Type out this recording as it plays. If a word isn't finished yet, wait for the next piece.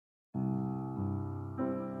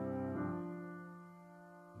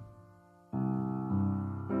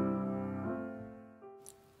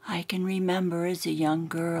I can remember as a young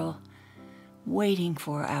girl waiting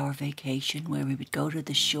for our vacation where we would go to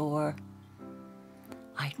the shore.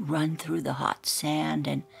 I'd run through the hot sand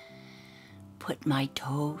and put my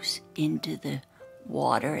toes into the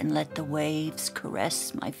water and let the waves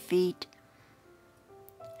caress my feet.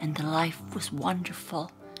 And the life was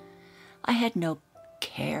wonderful. I had no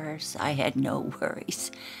cares. I had no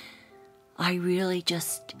worries. I really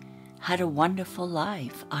just had a wonderful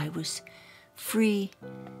life. I was free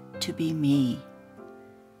to be me.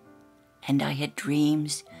 And I had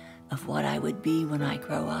dreams of what I would be when I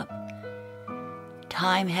grow up.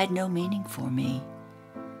 Time had no meaning for me.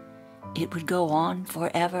 It would go on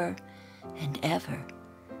forever and ever.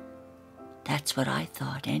 That's what I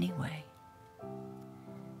thought anyway.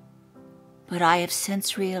 But I have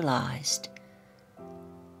since realized,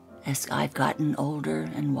 as I've gotten older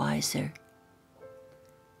and wiser,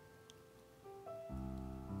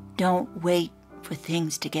 don't wait for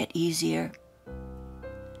things to get easier,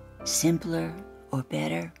 simpler, or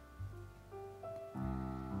better.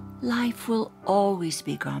 Life will always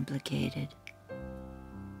be complicated.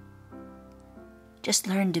 Just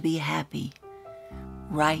learn to be happy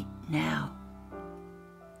right now.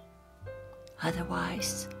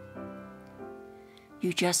 Otherwise,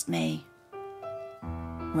 you just may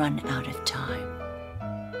run out of time.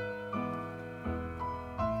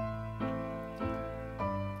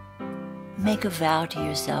 Make a vow to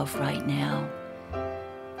yourself right now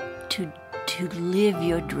to live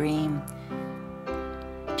your dream,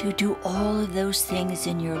 to do all of those things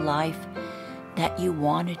in your life that you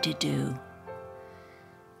wanted to do.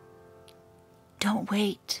 Don't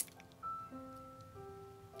wait,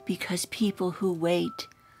 because people who wait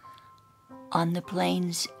on the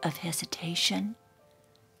plains of hesitation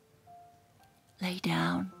lay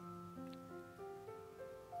down,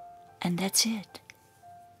 and that's it.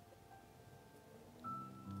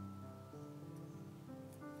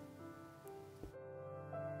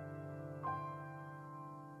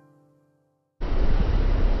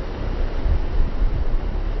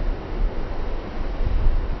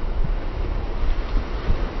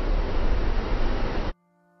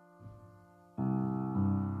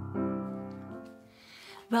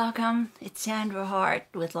 Welcome, it's Sandra Hart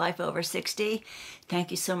with Life Over 60.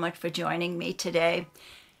 Thank you so much for joining me today.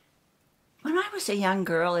 When I was a young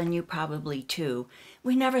girl, and you probably too,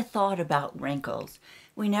 we never thought about wrinkles.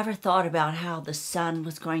 We never thought about how the sun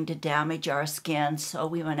was going to damage our skin, so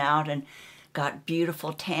we went out and got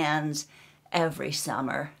beautiful tans every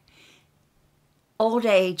summer. Old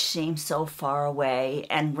age seems so far away,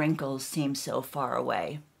 and wrinkles seem so far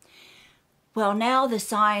away. Well, now the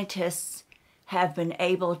scientists have been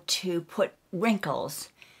able to put wrinkles,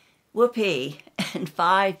 whoopee, in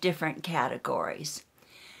 5 different categories.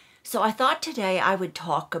 So I thought today I would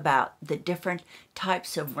talk about the different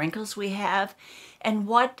types of wrinkles we have and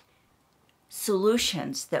what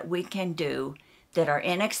solutions that we can do that are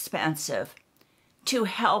inexpensive to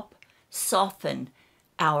help soften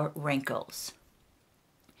our wrinkles.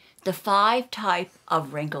 The 5 types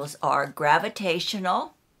of wrinkles are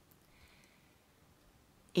gravitational,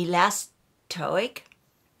 elastoic,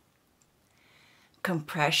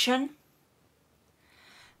 compression,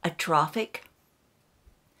 atrophic,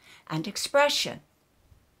 and expression.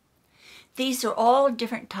 These are all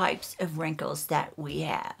different types of wrinkles that we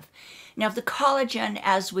have. Now, the collagen,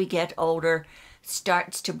 as we get older,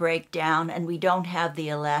 starts to break down, and we don't have the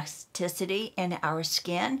elasticity in our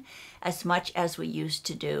skin as much as we used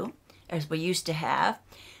to have.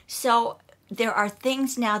 So there are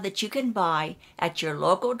things now that you can buy at your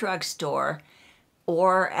local drugstore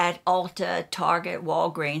or at Ulta, Target,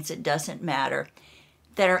 Walgreens, it doesn't matter,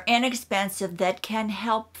 that are inexpensive that can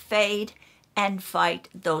help fade and fight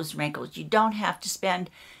those wrinkles. You don't have to spend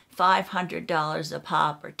 $500 a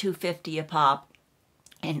pop or $250 a pop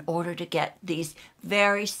in order to get these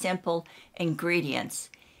very simple ingredients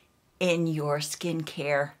in your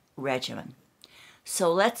skincare regimen.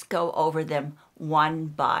 So let's go over them one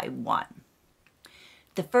by one.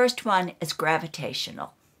 The first one is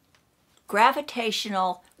gravitational.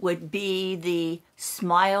 Gravitational would be the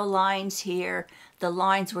smile lines here, the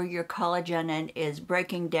lines where your collagen is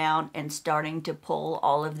breaking down and starting to pull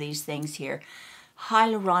all of these things here.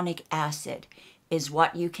 Hyaluronic acid is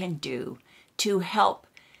what you can do to help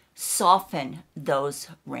soften those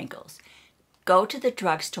wrinkles. Go to the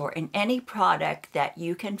drugstore, and any product that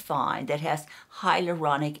you can find that has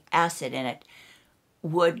hyaluronic acid in it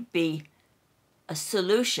would be a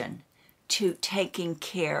solution to taking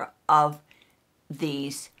care of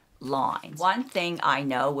these lines. One thing I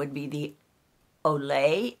know would be the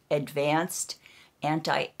Olay Advanced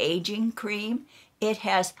Anti-Aging Cream. It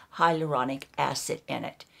has hyaluronic acid in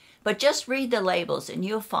it. But just read the labels and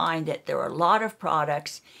you'll find that there are a lot of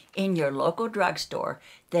products in your local drugstore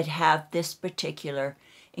that have this particular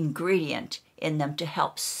ingredient in them to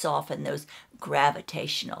help soften those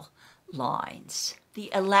gravitational lines.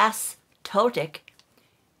 The elastotic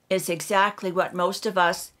is exactly what most of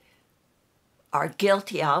us are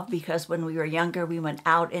guilty of, because when we were younger we went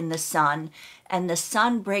out in the sun and the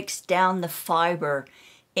sun breaks down the fiber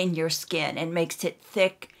in your skin and makes it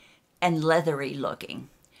thick and leathery looking.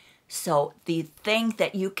 So the thing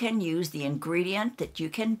that you can use, the ingredient that you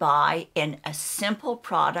can buy in a simple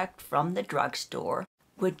product from the drugstore,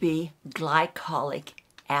 would be glycolic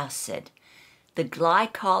acid. The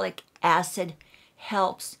glycolic acid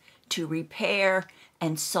helps to repair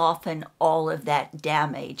and soften all of that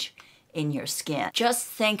damage in your skin. Just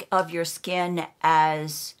think of your skin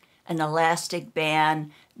as an elastic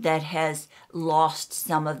band that has lost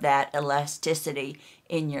some of that elasticity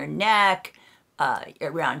in your neck,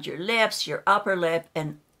 around your lips, your upper lip,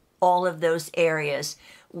 and all of those areas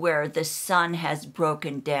where the sun has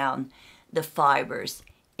broken down the fibers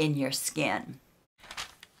in your skin.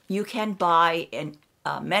 You can buy, in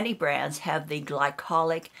many brands have the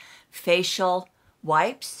glycolic facial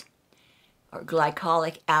wipes or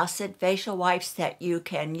glycolic acid facial wipes that you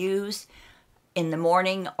can use in the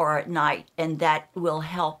morning or at night, and that will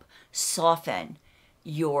help soften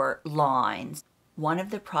your lines. One of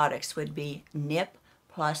the products would be Nip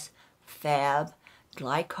Plus Fab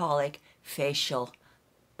Glycolic Facial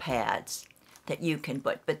Pads that you can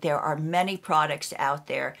put. But there are many products out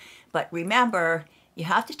there. But remember, you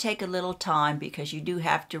have to take a little time because you do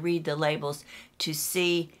have to read the labels to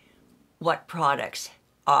see what products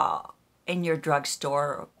in your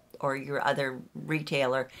drugstore or your other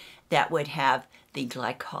retailer that would have the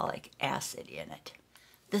glycolic acid in it.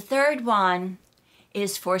 The third one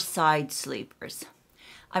is for side sleepers.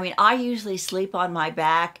 I mean, I usually sleep on my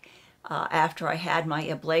back. After I had my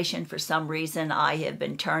ablation, for some reason, I have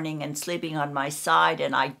been turning and sleeping on my side,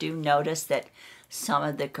 and I do notice that some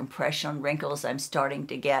of the compression wrinkles I'm starting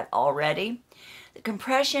to get already. The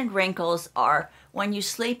compression wrinkles are when you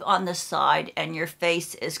sleep on the side and your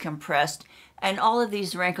face is compressed, and all of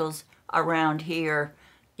these wrinkles around here,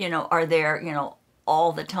 are there,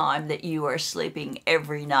 all the time that you are sleeping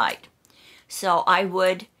every night. So I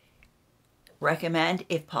would recommend,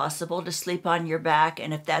 if possible, to sleep on your back,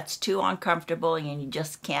 and if that's too uncomfortable and you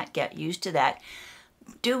just can't get used to that,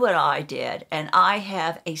 do what I did, and I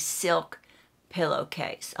have a silk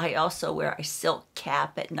pillowcase. I also wear a silk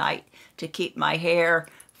cap at night to keep my hair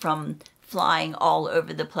from flying all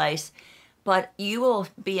over the place. But you will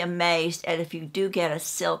be amazed at, if you do get a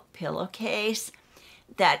silk pillowcase,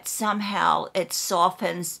 that somehow it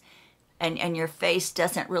softens and your face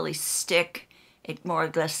doesn't really stick. It more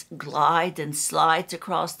or less glides and slides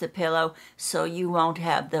across the pillow, so you won't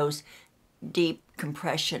have those deep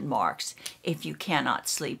compression marks if you cannot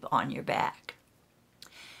sleep on your back.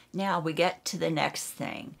 Now we get to the next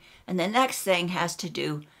thing, and the next thing has to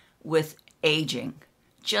do with aging.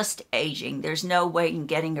 Just aging. There's no way in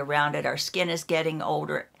getting around it. Our skin is getting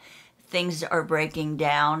older. Things are breaking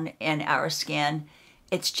down in our skin.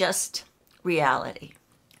 It's just reality.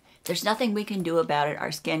 There's nothing we can do about it.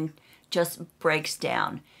 Our skin just breaks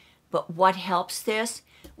down. But what helps this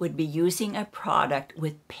would be using a product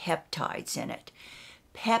with peptides in it.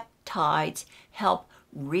 Peptides help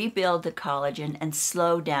rebuild the collagen and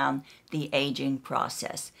slow down the aging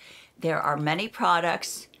process. There are many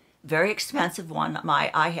products, very expensive one.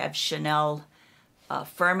 I have Chanel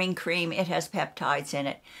firming cream. It has peptides in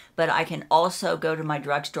it, but I can also go to my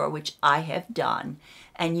drugstore, which I have done,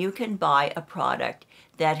 and you can buy a product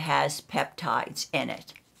that has peptides in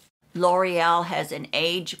it. L'Oreal has an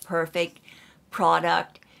Age Perfect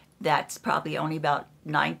product that's probably only about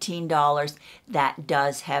 $19 that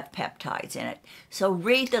does have peptides in it. So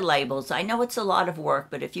read the labels. I know it's a lot of work,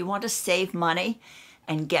 but if you want to save money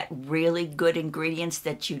and get really good ingredients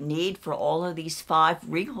that you need for all of these 5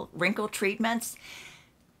 wrinkle treatments,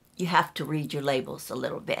 you have to read your labels a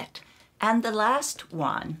little bit. And the last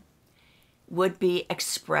one would be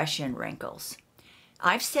expression wrinkles.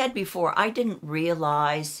 I've said before, I didn't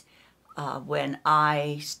realize when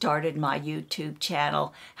I started my YouTube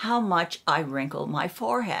channel how much I wrinkle my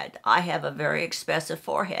forehead. I have a very expressive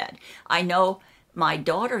forehead. I know my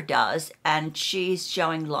daughter does, and she's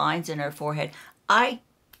showing lines in her forehead. I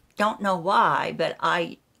don't know why, but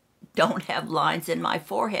I don't have lines in my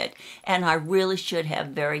forehead, and I really should have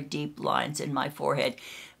very deep lines in my forehead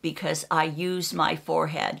because I use my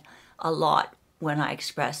forehead a lot when I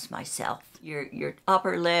express myself. Your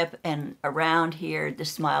upper lip and around here, the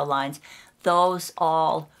smile lines, those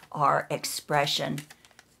all are expression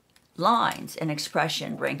lines and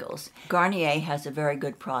expression wrinkles. Garnier has a very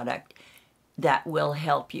good product that will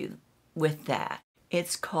help you with that.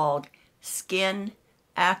 It's called Skin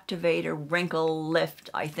Activator Wrinkle Lift,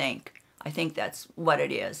 I think. I think that's what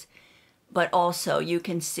it is. But also you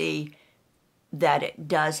can see that it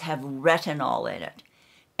does have retinol in it.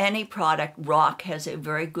 Any product, Rock has a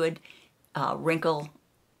very good anti-wrinkle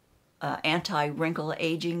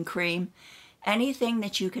aging cream. Anything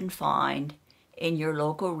that you can find in your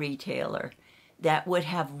local retailer that would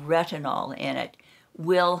have retinol in it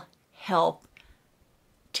will help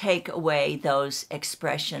take away those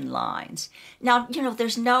expression lines. Now, you know,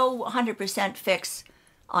 there's no 100% fix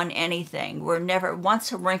on anything.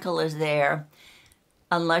 Once a wrinkle is there,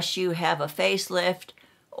 unless you have a facelift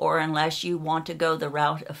or unless you want to go the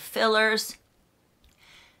route of fillers,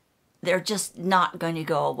 they're just not going to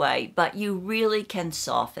go away, but you really can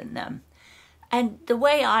soften them. And the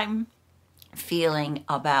way I'm feeling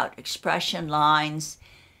about expression lines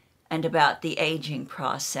and about the aging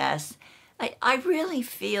process, I really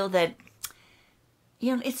feel that,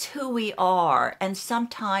 you know, it's who we are, and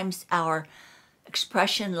sometimes our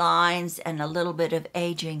expression lines and a little bit of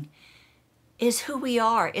aging is who we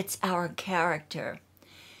are. It's our character.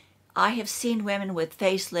 I have seen women with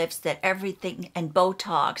facelifts that everything and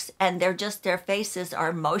Botox, and their faces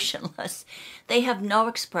are motionless. They have no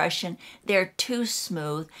expression. They're too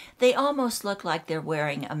smooth. They almost look like they're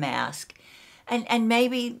wearing a mask. And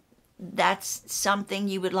maybe that's something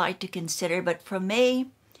you would like to consider, but for me,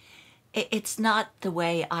 it's not the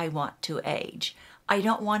way I want to age. I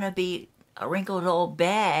don't want to be a wrinkled old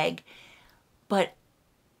bag, but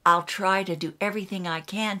I'll try to do everything I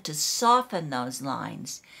can to soften those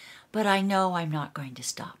lines. But I know I'm not going to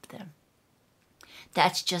stop them.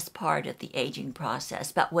 That's just part of the aging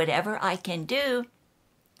process. But whatever I can do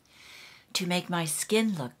to make my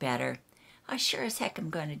skin look better, I sure as heck am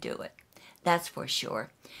going to do it. That's for sure.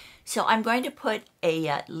 So I'm going to put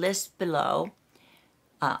a list below.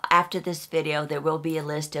 After this video, there will be a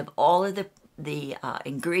list of all of the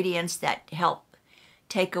ingredients that help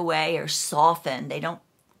take away or soften. They don't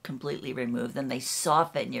completely remove them. They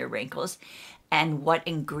soften your wrinkles. And what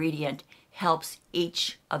ingredient helps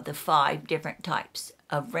each of the 5 different types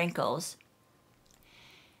of wrinkles.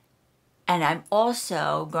 And I'm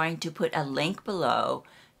also going to put a link below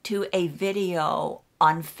to a video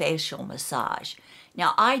on facial massage.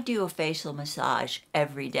 Now, I do a facial massage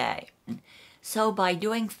every day. So by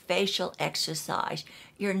doing facial exercise,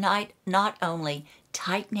 you're not only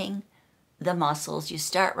tightening the muscles. You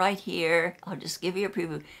start right here. I'll just give you a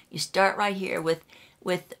preview. You start right here with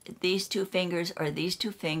these 2 fingers or these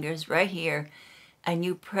 2 fingers right here, and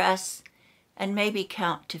you press and maybe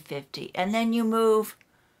count to 50. And then you move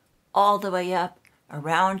all the way up,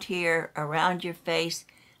 around here, around your face,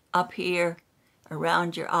 up here,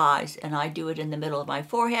 around your eyes. And I do it in the middle of my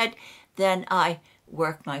forehead. Then I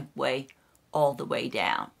work my way all the way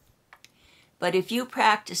down. But if you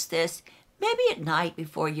practice this, maybe at night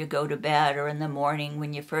before you go to bed or in the morning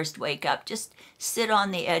when you first wake up, just sit on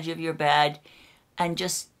the edge of your bed and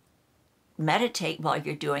just meditate while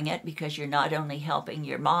you're doing it, because you're not only helping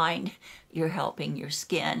your mind, you're helping your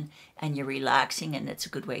skin, and you're relaxing, and it's a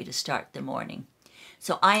good way to start the morning.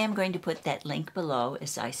 So I am going to put that link below,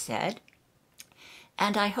 as I said.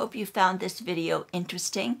 And I hope you found this video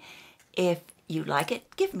interesting. If you like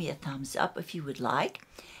it, give me a thumbs up if you would like.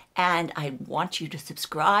 And I want you to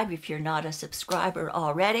subscribe if you're not a subscriber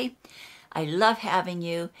already. I love having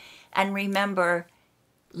you. And remember,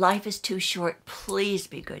 life is too short. Please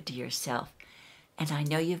be good to yourself. And I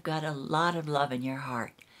know you've got a lot of love in your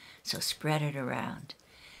heart, so spread it around.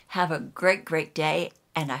 Have a great, great day,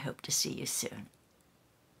 and I hope to see you soon.